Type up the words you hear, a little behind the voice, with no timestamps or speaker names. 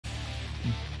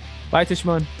Bye,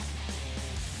 Tishman.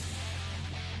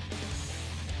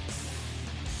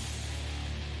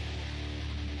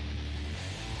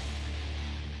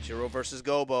 Jiro versus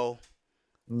Gobou.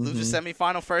 Loser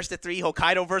semifinal, first at 3.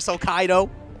 Hokkaido versus Hokkaido.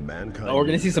 Oh, we're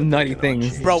gonna see some nutty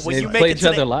things. Bro, when you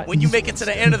make it to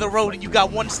the end of the road and you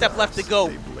got one step left to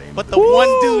go, but the one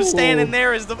dude standing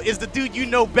there is the dude you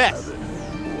know best.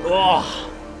 Oh.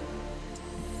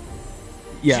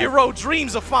 Yeah. Jiro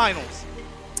dreams of finals.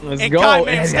 Let's and go. Guy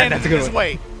Man standing in his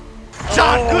way.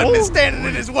 John Goodman standing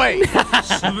in his way.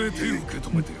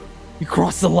 You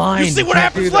crossed the line. You see what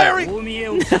happens, Larry?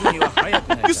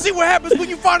 You see what happens when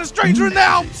you find a stranger in the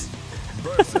Alps?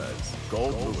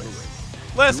 Goldlewis.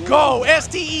 Let's go.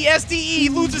 STE, STE,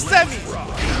 loses semis.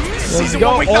 Season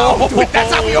go. 1 week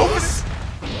that's how we open it.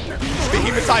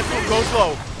 Behemoth Typhoon goes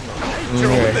low.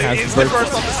 Jiro with the instant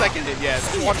burst on the second hit. Yeah,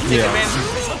 just want to take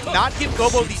advantage. Not give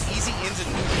Gobou these easy ins and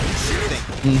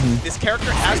things. This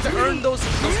character has to earn those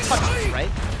touches,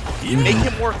 right? Make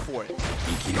him work for it.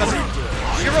 Because if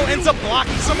Jiro ends up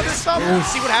blocking some of this stuff,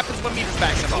 see what happens when Meter's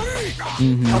backing him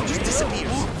up. It just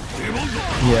disappears.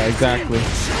 Yeah, exactly.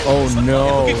 Oh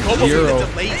no, Jiro. The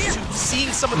delays to seeing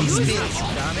some of these spins.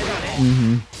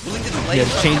 Yeah,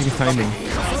 changing timing.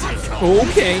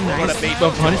 Okay, nice.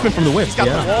 Punishment from the whip. He's got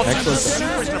the wall excellent. The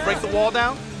super. He's gonna break the wall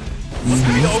down. It's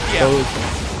gonna be the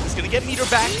OPF. He's gonna get Meter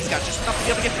back. He's got just enough to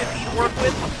be able to get 50 to work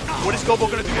with. What is Gobou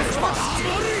gonna do in response?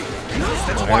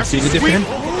 That's why see the difference.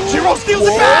 Jiro steals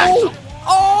it back.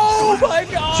 Oh my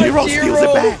God! Jiro steals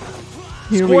it back.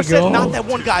 Here Score we said, go. not that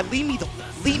one guy. Leave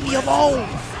me alone.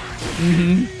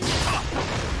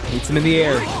 Beats him in the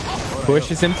air.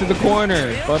 Pushes him to the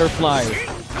corner. Butterfly.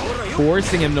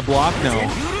 Forcing him to block now.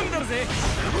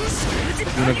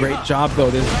 Doing a great job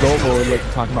though. This Gobou we're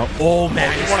talking about. Oh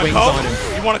man, he swings on him.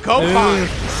 You want to cope? Fine.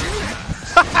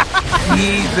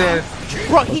 Jesus.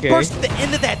 Bro, he burst at the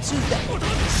end of that too.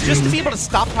 Just to be able to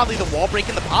stop probably the wall break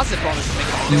and the positive bonus to make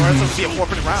it all, or else it would be a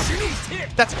forfeited round.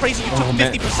 That's crazy. You took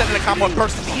 50% of the combo and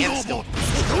burst at the end still.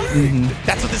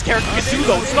 That's what this character can do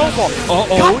though. Snowball.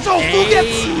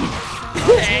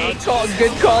 Hey,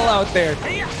 good call out there.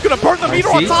 Gonna burn the meter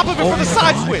on top of it for the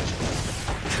side switch.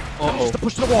 Just to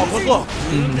push to the wall. Good luck.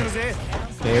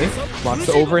 Okay, blocks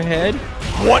the overhead.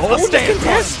 What a stand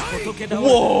test!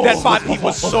 Whoa! That 5P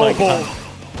was so bold.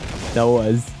 That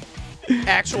was.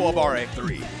 Actual Abare.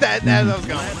 That was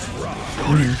going.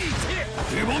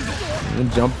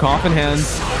 Jump coffin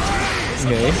hands.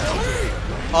 Okay.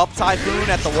 Up Typhoon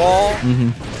at the wall.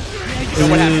 You know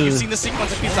what happened? You've seen the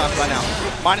sequence a few times by now.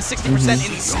 Minus 60%, and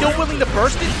he's still willing to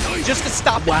burst it just to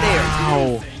stop it there.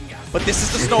 But this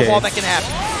is the snowball that can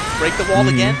happen. Break the wall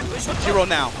again. Jiro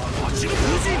now.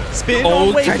 Spin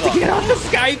on wave tried to get off the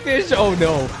Skyfish. Oh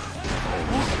no.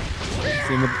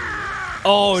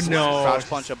 Oh no. Crouch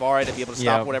punch Abare to be able to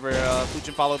stop whatever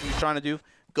Fujin follow-up he's trying to do.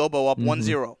 Gobou up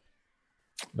 1-0.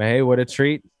 But hey, what a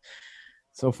treat.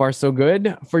 So far, so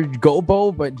good for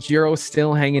Gobou, but Jiro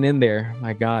still hanging in there.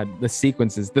 My God, the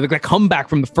sequences. The comeback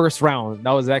from the first round.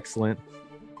 That was excellent.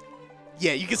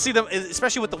 Yeah, you can see them,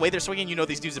 especially with the way they're swinging. You know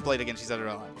these dudes have played against each other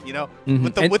a lot. You know,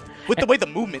 with the way the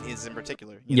movement is in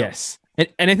particular. Yes,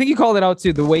 and I think you called it out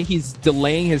too. The way he's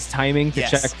delaying his timing to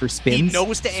check for spins. He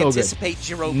knows to anticipate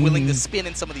Jiro willing to spin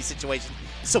in some of these situations,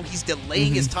 so he's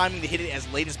delaying his timing to hit it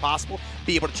as late as possible.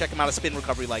 Be able to check him out a spin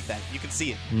recovery like that. You can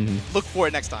see it. Look for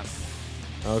it next time.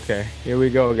 Okay, here we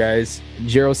go, guys.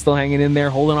 Jiro's still hanging in there,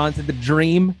 holding on to the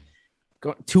dream.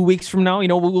 2 weeks from now, you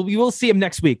know, we will see him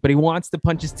next week, but he wants to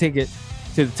punch his ticket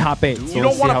to the top 8. So you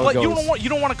don't want to play. You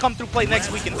don't want to come through play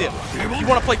next week and dip. You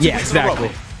want to play 2 weeks in a row.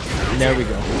 There we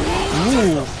go.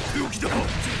 Ooh.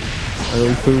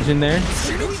 Early Fujin there,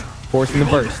 forcing the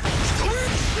burst.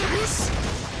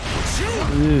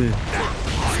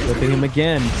 Flipping him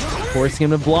again, forcing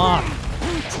him to block.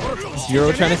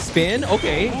 Jiro trying to spin.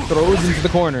 Okay, throws into the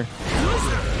corner.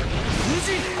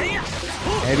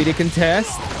 Heavy to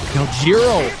contest. Now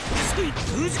Jiro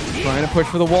trying to push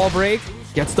for the wall break.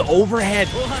 Gets the overhead.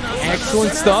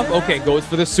 Excellent stuff. Okay, goes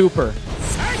for the super.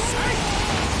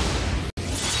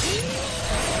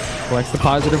 Collects the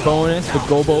positive bonus, but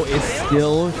Gobou is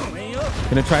still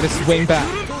gonna try to swing back.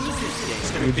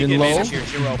 Big advantage here.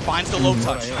 Jiro finds the low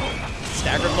touch.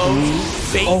 Staggered low.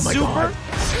 Bait super.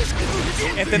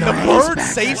 And then the bird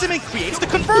saves him and creates the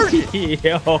conversion.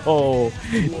 Yo,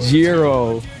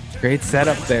 Jiro. Great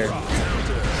setup there.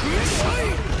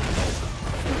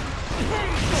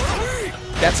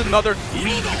 That's another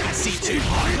read you can see too.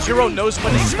 Jiro knows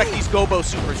when to expect these Gobou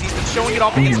supers. He's been showing it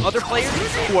off against other players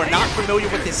who are not familiar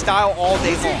with his style all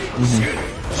day long.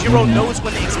 Jiro knows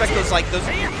when to expect those,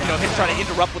 him trying to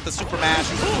interrupt with the super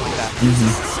mash or something like that.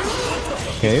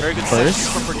 Okay, Very good first.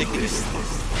 sense for predicting.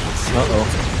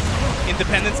 Uh-oh.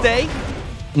 Independence Day.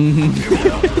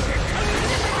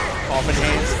 Coffin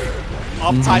hands.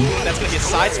 Up Typhoon. That's going to be a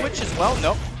side switch as well.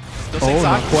 Nope. Oh,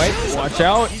 not quite. Watch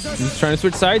out. He's trying to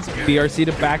switch sides. BRC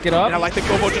to back it up. And I like the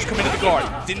Gobou just come into the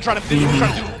guard. Didn't try to do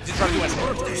anything.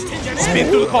 Spin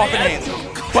through the coffin hands.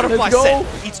 Butterfly set.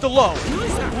 Eats the low.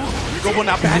 Gobou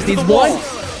now back to the wall.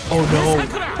 Oh no.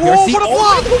 Whoa, what a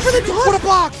block! Over the top. What a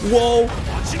block! Whoa.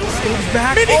 He's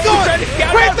back. Minigun!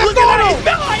 Grand Theft Auto!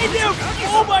 Behind him!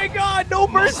 Oh my god, no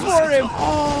burst for him!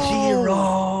 Oh,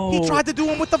 Jiro! He tried to do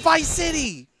him with the Vice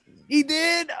City! He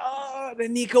did! Oh, the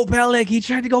Nico Bellic. He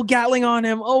tried to go Gatling on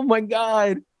him. Oh my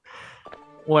god.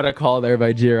 What a call there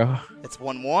by Jiro. It's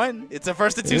 1-1. It's a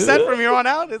first to 2 set from here on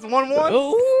out. It's 1-1.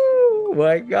 Oh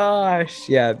my gosh.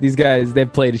 Yeah, these guys,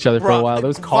 they've played each other for a while.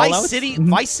 Those call-outs.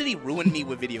 Vice City ruined me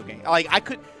with video games. Like,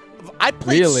 I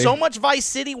played so much Vice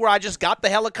City where I just got the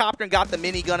helicopter and got the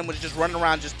minigun and was just running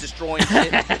around just destroying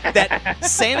shit that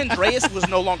San Andreas was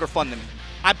no longer fun to me.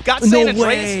 I got San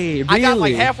Andreas. Really? I got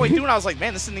like halfway through and I was like,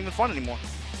 man, this isn't even fun anymore.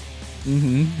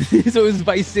 So it was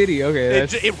Vice City. Okay.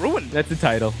 It ruined. That's the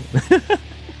title.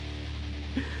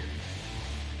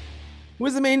 Who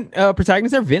was the main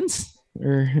protagonist there? Vince?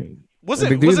 Or was it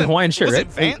the dude in the Hawaiian shirt, was right?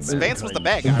 it Vance? Vance was the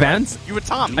bad guy. Vance? Right? You were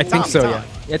Tommy. I think so, yeah.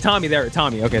 Yeah, Tommy there.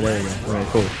 Tommy. Okay, there we go. All right,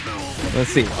 cool. Let's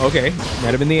see. Okay.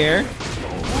 Met him in the air.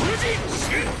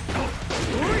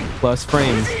 Plus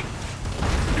frames.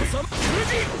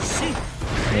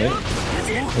 Okay.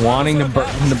 Wanting to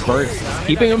burst.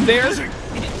 Keeping him there.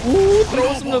 Ooh,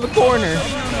 throws him to the corner.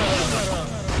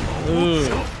 Ooh.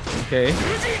 Okay.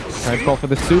 Trying to call for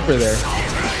the super there.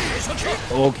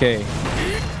 Okay.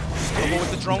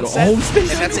 With the drone set, and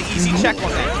that's an easy check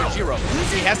on that for Jiro.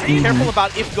 He has to be careful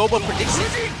about if Gobou predicts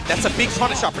it. That's a big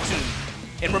punish opportunity.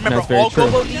 And remember, all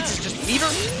Gobou needs is just meter.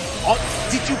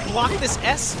 Did you block this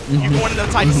S? You're going into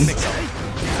the Typhoon mix-up.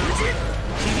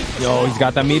 Yo, he's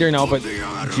got that meter now, but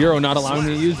Jiro not allowing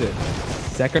me to use it.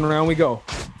 Second round we go.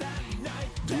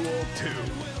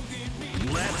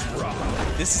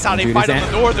 This is how they fight on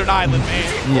the Northern Island,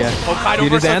 man. Yeah. Hokkaido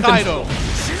versus Hokkaido.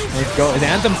 Let's go. His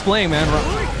anthem's playing, man.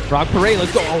 Rock Parade,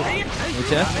 let's go. Oh,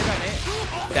 HS.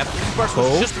 That burst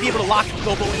was just to be able to lock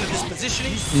Gobou into this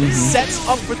positioning. Sets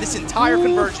up for this entire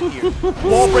conversion here.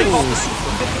 Wall break off the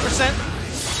super 50%.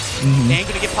 And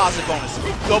gonna get positive bonus.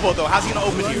 Gobou though, how's he gonna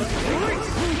open here?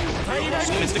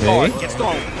 Spins the guard, gets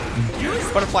thrown.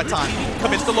 Butterfly time.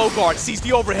 Commits the low guard, sees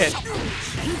the overhead.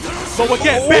 Go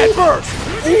again, bad burst.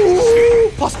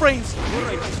 Ooh, plus frames.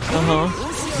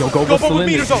 Yo, Gobou with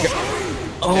meters on.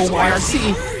 Oh,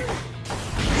 YRC.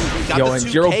 Yo, and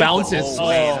Jiro bounces. Oh,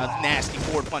 man, a nasty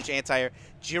forward punch anti-air.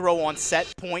 Jiro on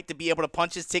set point to be able to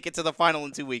punch his ticket to the final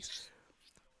in 2 weeks.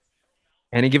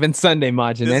 Any given Sunday,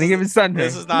 Majin. Any given Sunday.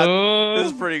 This is not.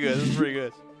 This is pretty good. This is pretty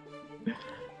good.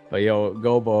 But yo,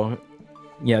 Gobou,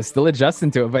 yeah, still adjusting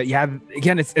to it. But yeah,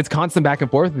 again, it's constant back and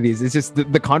forth with these. It's just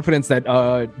the confidence that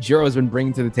Jiro has been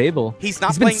bringing to the table. He's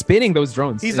been spinning those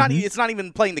drones. He's not. It's not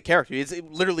even playing the character.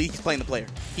 Literally he's playing the player.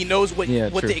 He knows what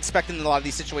to expect in a lot of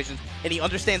these situations, and he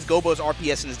understands Gobou's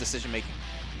RPS in his decision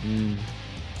making.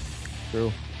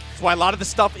 True. That's why a lot of the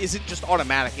stuff isn't just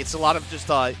automatic. It's a lot of just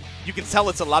you can tell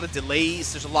it's a lot of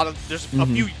delays. There's a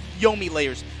few Yomi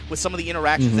layers with some of the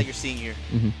interactions that you're seeing here.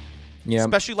 Yeah,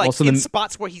 especially like in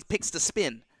spots where he picks the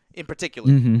spin in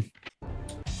particular.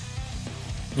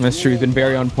 That's true. He's been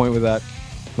very on point with that.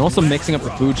 And also mixing up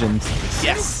the Fujins.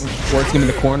 Yes. Forcing him in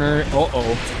the corner.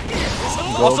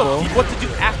 Also, what to do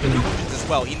after the Fujins as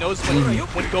well. He knows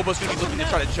when Gobou's going to be looking to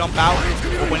try to jump out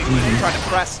or when he's going to try to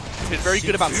press. He's been very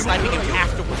good about sniping him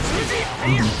afterwards.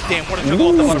 Damn, what a juggle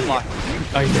off the butterfly.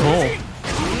 I know.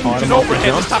 An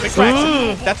overhead, this time it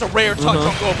cracks. That's a rare touch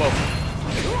on Gobou.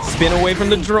 Spin away from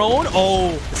the drone.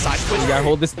 Oh, the side switch. You gotta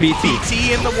hold this BT.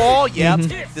 BT in the wall. Yep.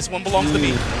 This one belongs to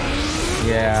me.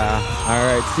 Yeah. All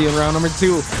right. See you in round number 2.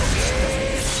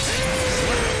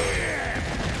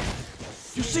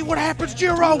 You see what happens,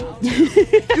 Jiro?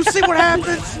 You see what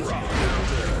happens?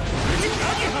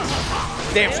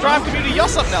 Damn, Strive community, y'all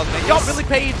something else, man. Y'all really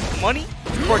paid money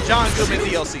for John Goodman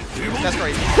DLC. That's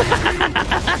crazy.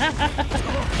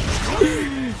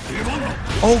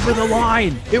 Over the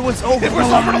line. It was over the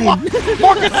line.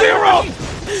 Market zero.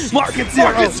 Market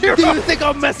zero. Do you think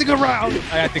I'm messing around?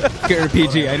 I have to get a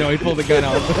PG. I know he pulled the gun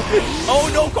out. Oh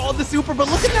no, called the super, but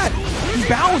look at that. He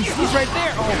bounced. He's right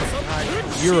there. Oh my god.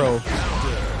 Jiro.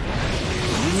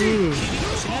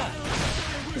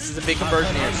 This is a big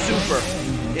conversion here. Super.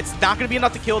 It's not going to be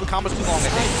enough to kill. The combo's too long, I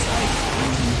think.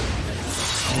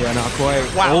 Yeah, not quite.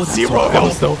 Wow, 0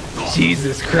 health though.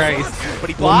 Jesus Christ. But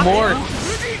he blocked. One more.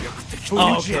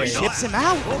 Okay. Chips him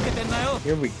out.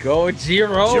 Here we go,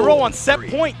 Jiro. Jiro on set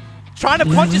point, trying to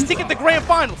punch his ticket to grand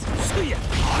finals.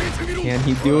 Can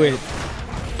he do it?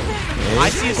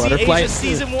 ICFC Asia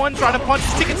Season 1, trying to punch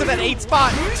his ticket to that 8th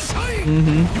spot.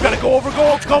 You gotta go over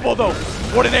Gobou though.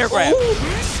 What an air grab.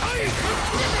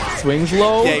 Swings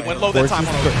low. Yeah, he went low that time.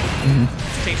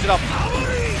 Changed it up.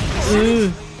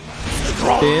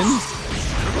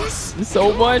 Spins.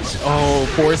 So much. Oh,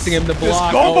 forcing him to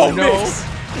block. Gobou no. mix.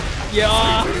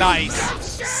 Yeah. Nice.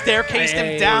 Staircased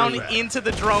him down into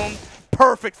the drone.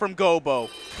 Perfect from Gobou.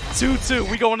 2-2.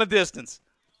 We go in the distance.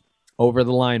 Over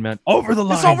the line, man. Over the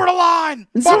line. It's over the line.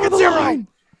 It's Bucket over the zero. line.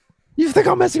 You think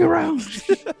I'm messing around?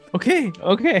 Okay.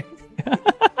 Okay.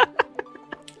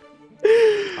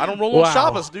 I don't roll on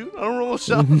Shabbos, dude. I don't roll on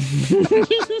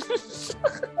Shabbos.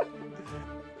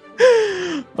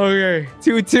 Okay.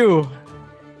 2-2.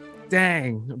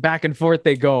 Dang. Back and forth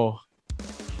they go.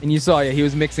 And you saw, he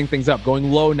was mixing things up.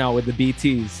 Going low now with the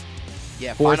BTs.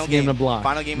 Yeah, final game to block.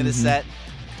 Final game of the set.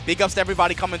 Big ups to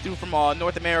everybody coming through from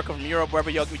North America, from Europe,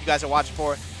 wherever you guys are watching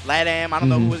for. LATAM, I don't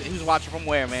know who's watching from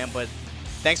where, man, but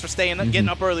thanks for staying up, getting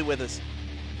up early with us.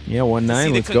 Yeah,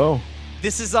 1-9, let's go.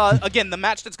 This is, again, the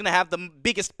match that's going to have the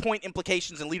biggest point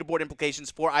implications and leaderboard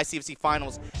implications for ICFC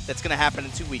Finals that's going to happen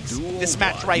in 2 weeks. This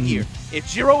match right here. If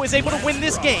Jiro is able to win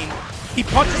this game, he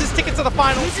punches his ticket to the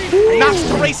finals, knocks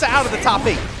Teresa out of the top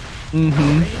 8.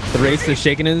 Teresa's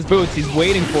shaking in his boots. He's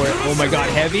waiting for it. Oh my god,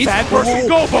 heavy. Bad burst from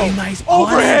Gobou. Nice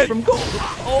overhead from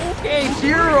Gobou. Okay,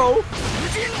 Jiro.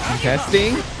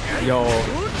 Testing. Yo.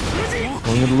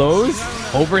 Going with lows.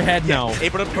 Overhead now.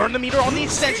 Able to burn the meter on the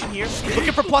extension here.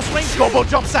 Looking for plus range. Gobou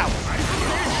jumps out.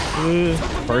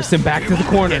 Burst him back to the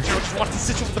corner. Yeah, Jiro just wants to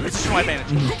sit you with the positional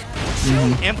advantage.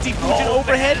 Empty Fujin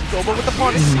overhead. Gobou with the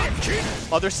punish.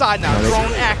 Other side now.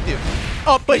 Drone active.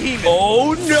 Up Behemoth.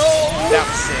 Oh no! That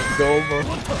was sick.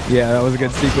 Gobou. Yeah, that was a good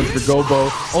sequence for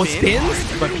Gobou. Oh,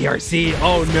 spins? But PRC.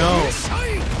 Oh no.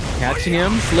 Catching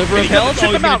him. Sliver of health. Oh,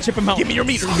 he's gonna chip him out. Give me your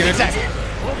meter. Exactly.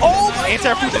 Oh my!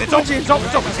 Anti-air Fujin. It's open. It's open.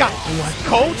 It's open. It's got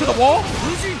Ko to the wall.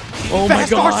 Oh my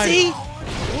god. RC.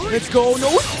 Let's go.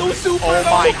 No super. Oh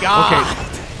my god.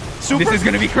 Okay. Super. This is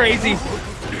gonna be crazy.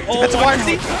 Oh,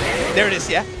 RC. There it is.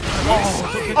 Yeah.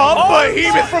 Up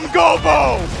Behemoth from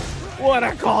Gobou. What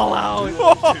a call out.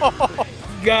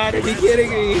 God, are you kidding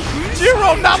me?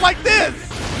 Jiro, not like this.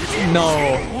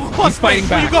 No. Plus he's fighting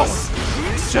back. Where you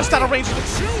going? Just out of range.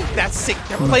 That's sick.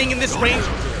 They're playing in this range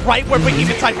right where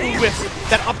Behemoth Typhoon whiffs.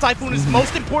 That up Typhoon is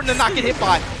most important to not get hit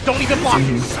by. Don't even block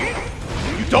it.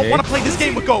 You don't want to play this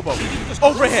game with Gobou.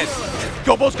 Overhead.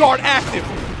 Gobou's guard active.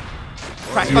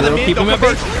 Cracked by the mid. Don't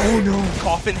convert. Oh no.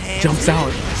 Coffin hand. Jumps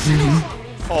out.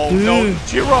 Oh no.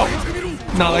 Jiro.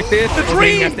 Not like this. The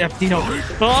dream!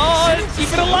 Oh, keep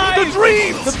it alive! The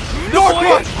dreams! The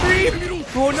North dream!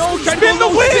 Oh no, spin the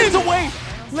wind! Away.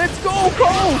 Let's go,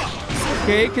 go!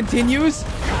 Okay, continues.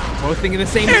 Both thinking the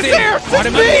same thing. There,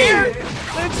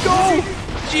 let's go!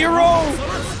 Jiro!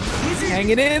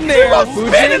 Hanging in there. Jiro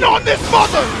spinning on this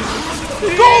mother!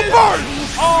 Go burn!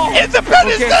 Oh,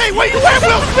 Independence Day! Where you at,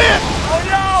 Will Smith? Oh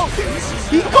no!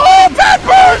 Oh, bad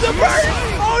burn! The burn!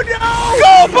 Oh no!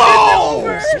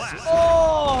 Gobou!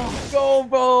 Oh,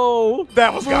 Gobou!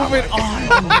 That was moving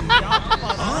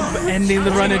on. Ending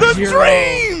the run of the Jiro.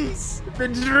 Dreams! The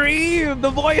dream!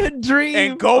 The boyhood dream!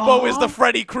 And Gobou is the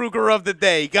Freddy Krueger of the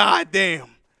day. God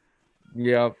damn.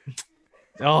 Yep.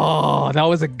 Oh, that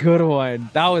was a good one.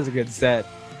 That was a good set.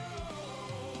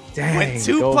 Dang, when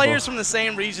two Gobou. players from the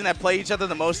same region that play each other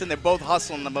the most and they're both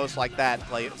hustling the most like that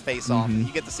face off,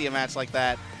 you get to see a match like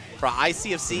that for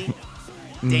ICFC.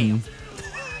 Damn.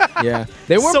 Yeah,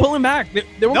 they weren't pulling back.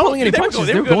 They weren't pulling any punches.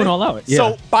 They were going all out. Yeah.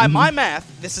 So by my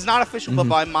math, this is not official, but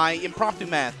by my impromptu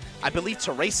math, I believe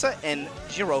Teresa and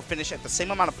Jiro finish at the same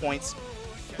amount of points.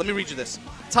 Let me read you this.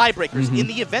 Tiebreakers. In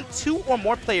the event 2 or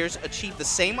more players achieve the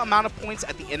same amount of points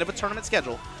at the end of a tournament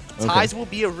schedule, ties will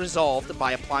be resolved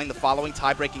by applying the following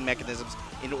tie-breaking mechanisms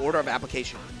in order of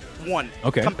application. 1.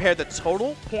 Compare the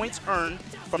total points earned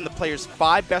from the player's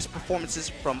 5 best performances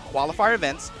from qualifier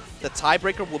events. The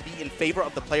tiebreaker will be in favor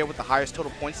of the player with the highest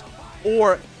total points.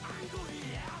 Or,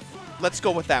 let's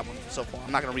go with that one so far.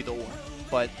 I'm not going to read the order,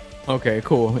 but... Okay,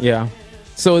 cool. Yeah.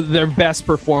 So their best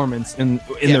performance in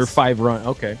their 5 run.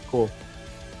 Okay, cool.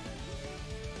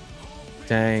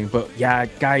 Dang, but yeah,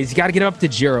 guys, you got to get up to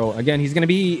Jiro. Again, he's going to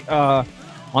be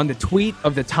on the tweet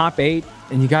of the top 8,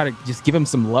 and you got to just give him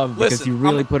some love because you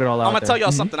really put it all out there. I'm going to tell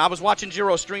y'all something. I was watching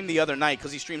Jiro stream the other night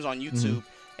because he streams on YouTube,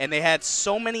 and they had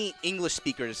so many English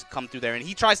speakers come through there, and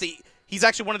he tries to... He's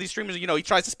actually one of these streamers, you know, he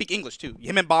tries to speak English, too.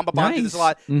 Him and Bomba Bomb do this a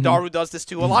lot. Daru does this,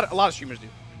 too. A lot of streamers do.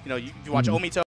 You know, you watch Omito.